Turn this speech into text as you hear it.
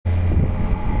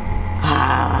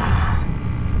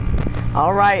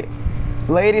Alright,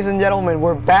 ladies and gentlemen,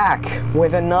 we're back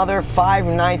with another Five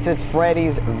Nights at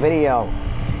Freddy's video.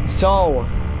 So,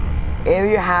 if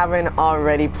you haven't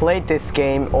already played this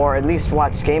game, or at least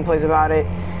watched gameplays about it,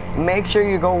 make sure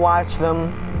you go watch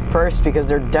them first, because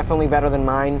they're definitely better than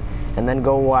mine, and then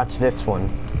go watch this one.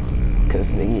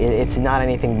 Because it's not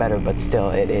anything better, but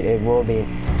still, it will be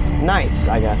nice,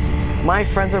 I guess. My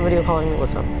friends are video calling me.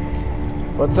 What's up?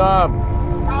 What's up?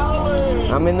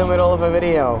 I'm in the middle of a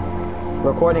video.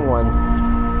 Recording one.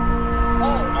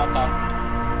 Oh, okay.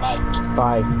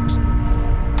 Bye.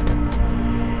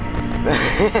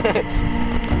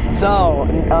 Bye. So,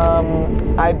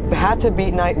 I had to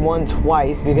beat night 1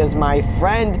 twice because my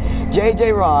friend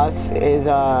JJ Ross is,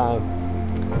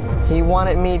 he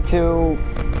wanted me to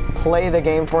play the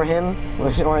game for him,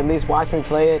 or at least watch me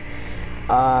play it.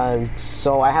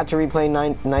 So I had to replay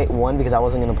night 1 because I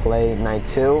wasn't gonna play night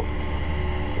 2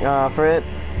 for it.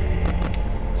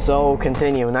 So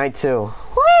continue, night 2. Woo!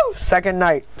 Second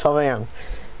night, 12 a.m.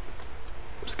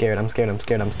 I'm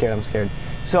scared.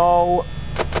 So,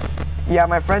 yeah,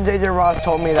 my friend JJ Ross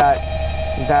told me that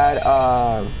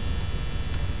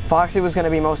Foxy was gonna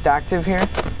be most active here.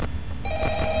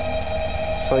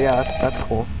 So yeah, that's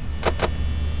cool.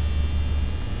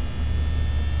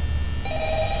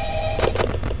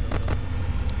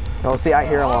 Oh, see, I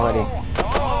hear him already.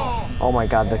 Oh my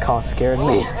god, the call scared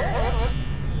me.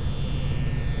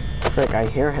 Frick, I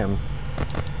hear him.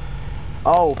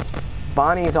 Oh,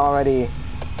 Bonnie's already...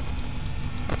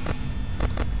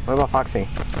 What about Foxy?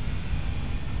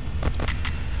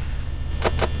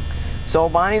 So,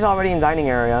 Bonnie's already in dining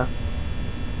area.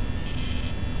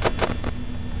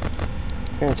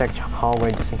 I'm gonna check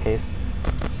hallway just in case.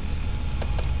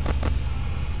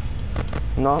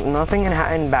 No, nothing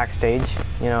in backstage.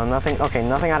 You know, nothing. Okay,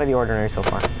 nothing out of the ordinary so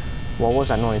far. What was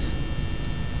that noise?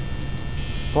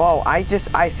 Whoa! I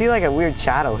see like a weird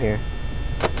shadow here.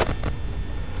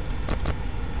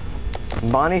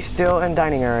 Bonnie's still in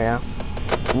dining area.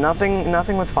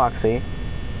 Nothing with Foxy.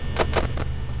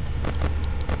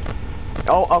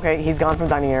 Oh, okay, he's gone from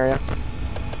dining area.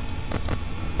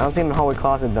 I don't see him in hallway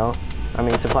closet though. I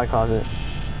mean, supply closet.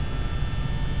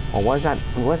 Oh, what is that?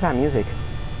 What's that music?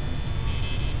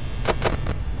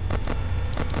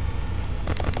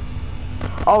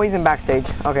 Oh, he's in backstage.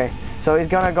 Okay, so he's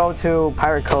gonna go to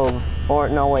Pirate Cove, or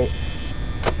no, wait.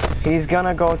 He's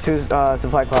gonna go to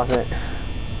supply closet.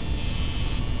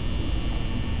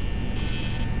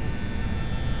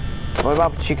 What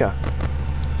about Chica?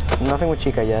 Nothing with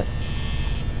Chica yet.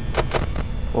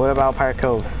 What about Pirate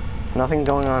Cove? Nothing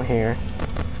going on here.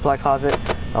 Supply closet.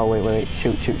 Oh, wait.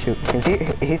 Shoot. Can see?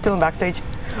 He's still in backstage?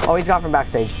 Oh, he's gone from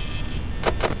backstage.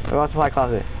 What about supply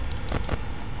closet?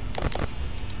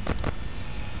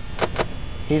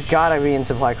 He's gotta be in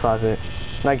supply closet.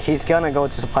 Like, he's gonna go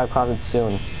to supply closet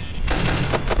soon.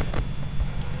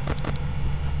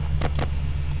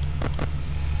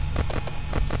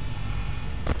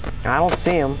 I don't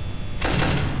see him.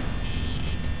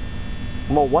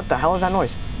 Well, what the hell is that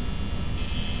noise?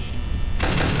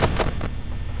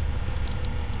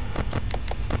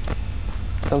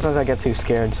 Sometimes I get too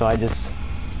scared, so I just...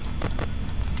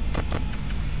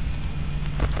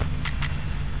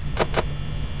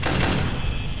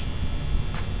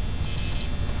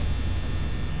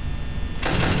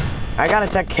 I gotta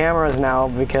check cameras now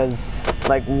because,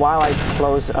 like, while I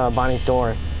close Bonnie's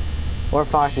door, or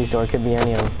Foxy's door, could be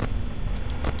any of them.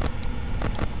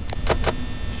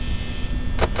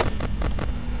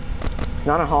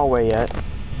 Not a hallway yet.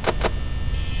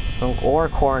 Or a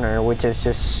corner, which is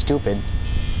just stupid.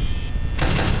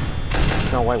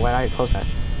 No, wait, why did I close that?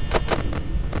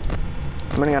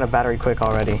 I'm running out of battery quick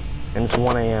already, and it's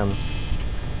 1 a.m.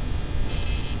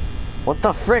 What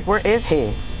the frick? Where is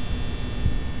he?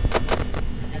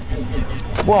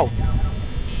 Whoa.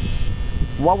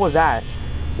 What was that?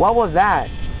 What was that?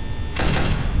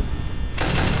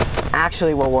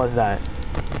 Actually, what was that?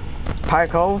 Pirate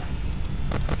Cove?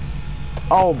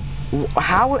 Oh,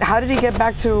 how did he get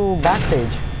back to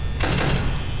backstage?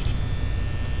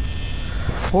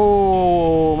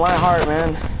 Oh, my heart,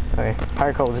 man. Okay,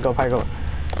 Pirate Cove, let's go, Pirate Cove.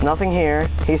 Nothing here.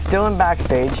 He's still in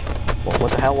backstage.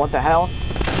 What the hell? What the hell?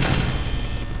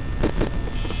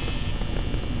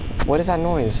 What is that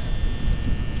noise?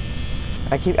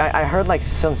 I heard like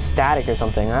some static or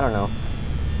something. I don't know.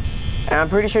 And I'm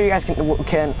pretty sure you guys can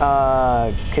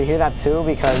hear that too,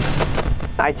 because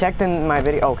I checked in my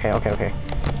video. Okay.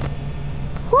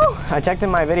 Whew! I checked in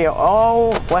my video.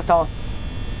 Oh, West Hall.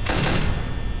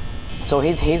 So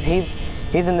he's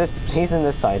in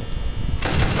this side.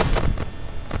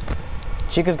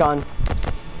 Chica's gone.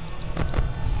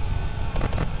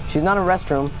 She's not in a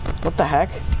restroom. What the heck?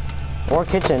 Or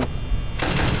kitchen.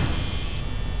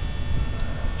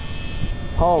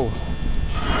 Oh.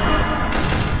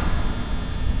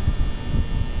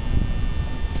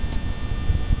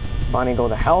 Bonnie, go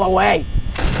the hell away!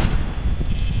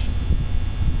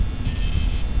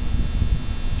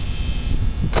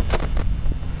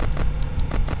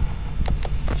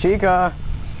 Chica!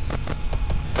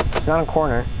 She's not in a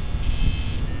corner.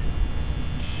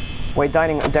 Wait,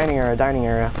 dining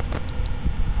area.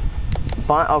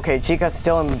 Okay, Chica's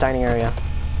still in the dining area.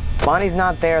 Bonnie's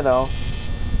not there though.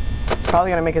 He's probably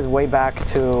gonna make his way back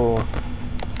to...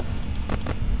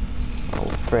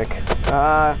 Oh, frick.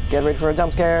 Get ready for a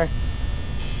jump scare.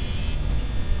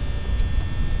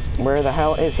 Where the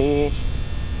hell is he?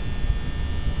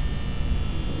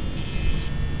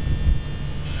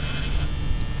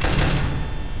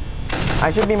 I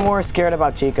should be more scared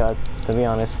about Chica, to be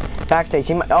honest.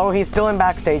 Backstage. Oh, he's still in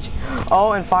backstage.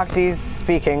 Oh, and Foxy's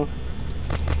speaking.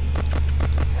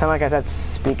 Sound like I said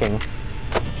speaking.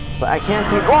 But I can't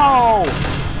see. Whoa!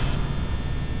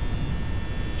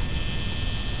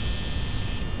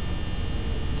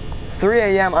 It's 3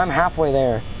 a.m. I'm halfway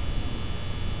there.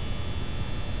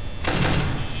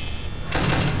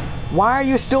 Why are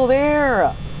you still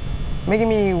there? Making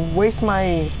me waste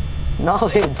my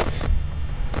knowledge.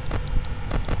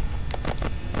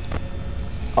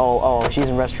 Oh, she's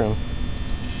in restroom.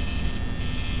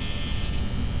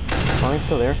 Bonnie's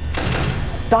still there.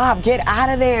 Stop! Get out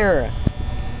of there!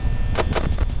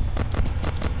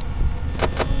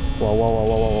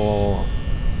 Whoa.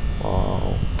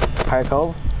 Pirate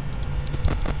Cove?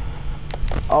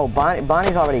 Oh,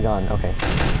 Bonnie's already gone. Okay,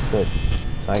 good.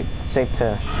 So it's safe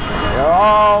to...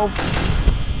 Oh!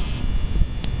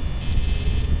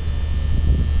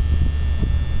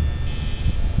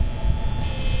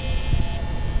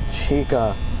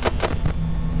 Chica.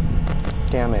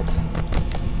 Damn it.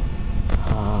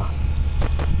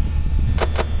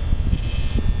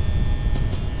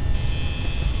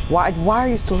 Why are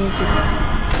you still here, Chica?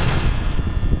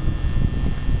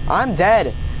 I'm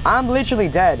dead. I'm literally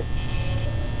dead.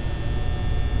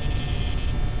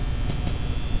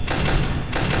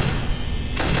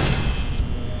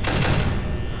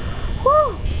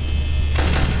 Whew.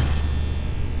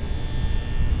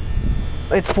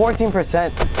 It's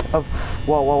 14% of...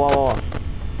 Whoa.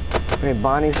 Okay,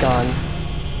 Bonnie's gone.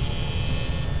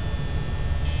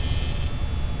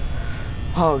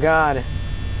 Oh, God.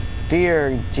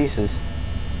 Dear Jesus.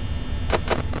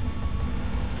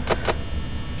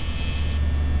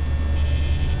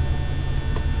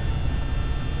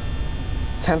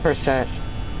 %10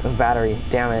 of battery.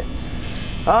 Damn it.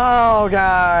 Oh,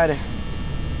 God.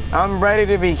 I'm ready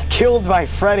to be killed by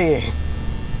Freddy.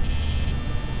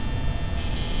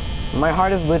 My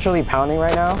heart is literally pounding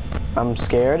right now. I'm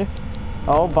scared.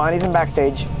 Oh, Bonnie's in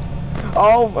backstage.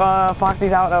 Oh,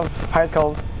 Foxy's out of Pirate's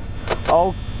Cove.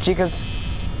 Oh, Chica's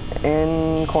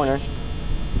in corner.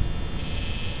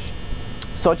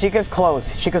 So Chica's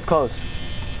close.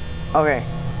 Okay.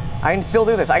 I can still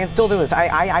do this.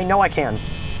 I know I can.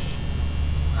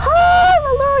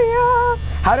 Hallelujah!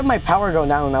 How did my power go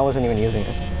down when I wasn't even using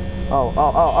it?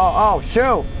 Oh,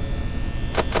 shoot!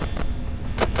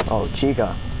 Oh,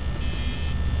 Chica.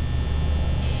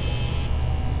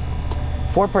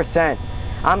 4%.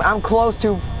 I'm close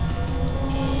to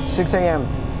 6 a.m.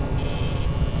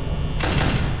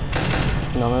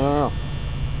 No.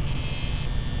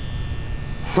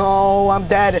 Oh, I'm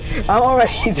dead. I'm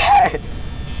already dead.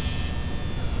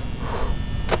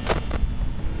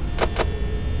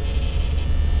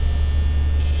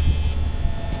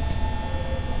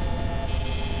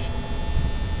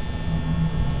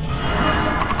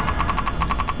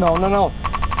 No.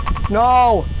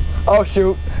 No! Oh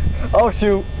shoot! Oh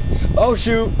shoot! Oh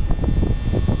shoot!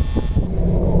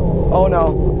 Oh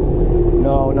no!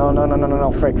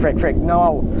 No! Frick!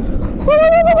 No!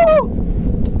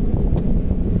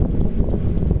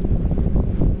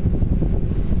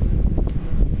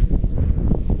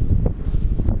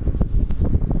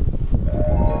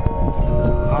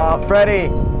 Oh, Freddy!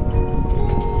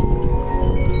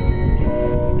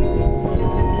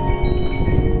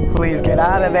 Please get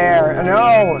out of there!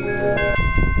 No!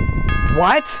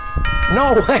 What?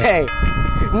 No way!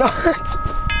 No!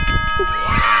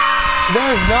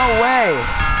 There's no way!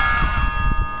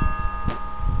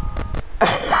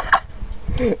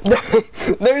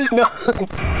 There's no...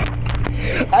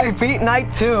 I beat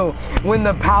night 2 when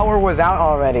the power was out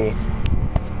already.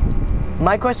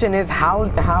 My question is, how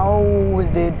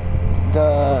did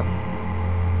the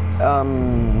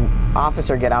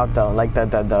officer get out though? Like the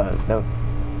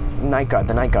night guard,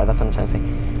 that's what I'm trying to say.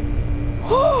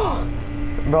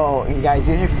 Bro, you guys,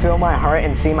 you should feel my heart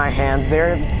and see my hands.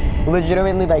 They're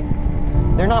legitimately like,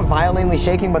 they're not violently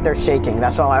shaking, but they're shaking.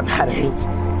 That's all that matters.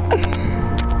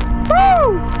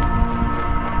 Woo!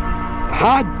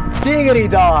 Hot diggity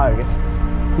dog!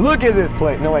 Look at this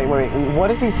plate. No, wait. What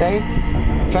does he say?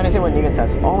 I'm trying to say what Negan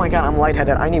says. Oh my god, I'm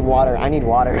lightheaded. I need water.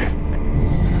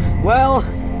 Well,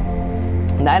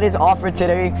 that is all for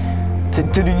today.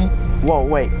 Whoa,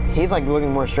 wait. He's like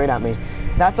looking more straight at me.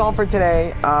 That's all for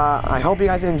today. I hope you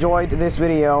guys enjoyed this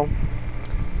video.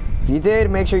 If you did,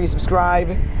 make sure you subscribe.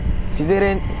 If you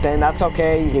didn't, then that's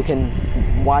okay. You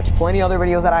can watch plenty other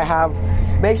videos that I have.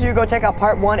 Make sure you go check out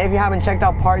part 1 if you haven't checked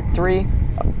out part 2.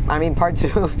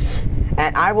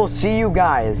 And I will see you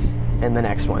guys in the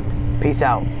next one. Peace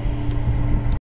out.